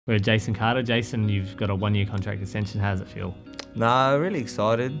We're Jason Carter. Jason, you've got a 1-year contract extension. How does it feel? Nah, really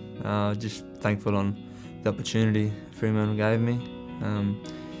excited. Just thankful on the opportunity Fremantle gave me.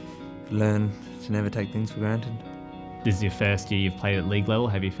 Learn to never take things for granted. This is your first year you've played at league level.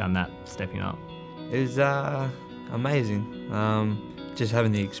 Have you found that stepping up? It was amazing. Just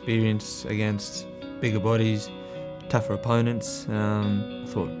having the experience against bigger bodies, tougher opponents. I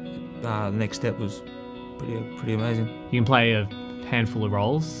thought the next step was pretty amazing. You can play a handful of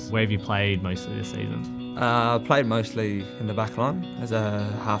roles. Where have you played mostly this season? I played mostly in the back line as a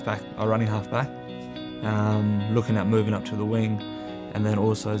halfback, a running halfback, looking at moving up to the wing, and then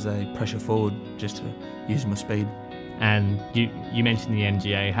also as a pressure forward just to use my speed. And you mentioned the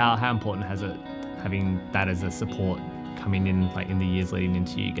NGA. How important has it having that as a support coming in, like in the years leading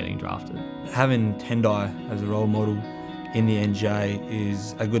into you getting drafted? Having Tendai as a role model in the NGA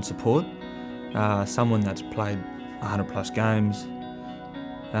is a good support. Someone that's played 100+ games.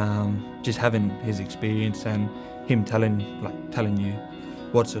 Just having his experience and him telling you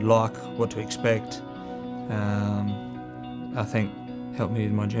what's it like, what to expect, I think helped me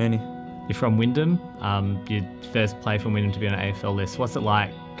with my journey. You're from Wyndham. You first play from Wyndham to be on an AFL list. What's it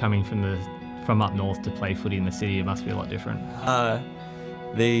like coming from up north to play footy in the city? It must be a lot different.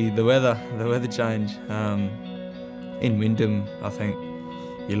 The weather change. In Wyndham, I think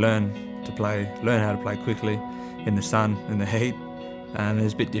you learn how to play quickly in the sun, in the heat. And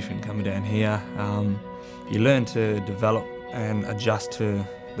it's a bit different coming down here. You learn to develop and adjust to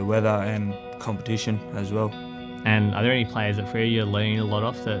the weather and competition as well. And are there any players at Freo you're learning a lot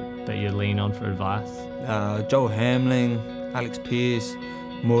off that you lean on for advice? Joel Hamling, Alex Pearce,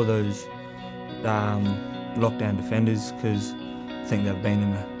 more of those lockdown defenders, because I think they've been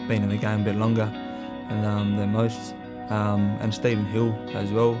in the game a bit longer than most. And Stephen Hill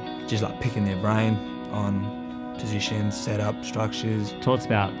as well, just like picking their brain on positions, setup, structures. Talked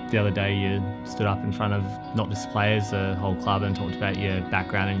about the other day you stood up in front of not just players, the whole club, and talked about your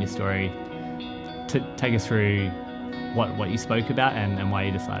background and your story. Take us through what you spoke about and why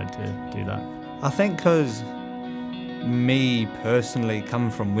you decided to do that. I think because me personally,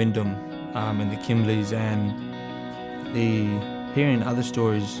 coming from Wyndham and the Kimbleys, and hearing other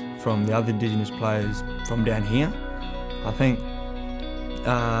stories from the other Indigenous players from down here, I think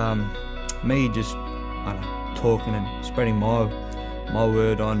me just talking and spreading my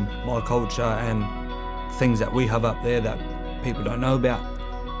word on my culture and things that we have up there that people don't know about.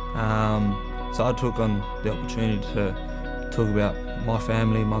 So I took on the opportunity to talk about my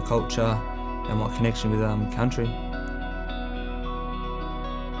family, my culture, and my connection with country.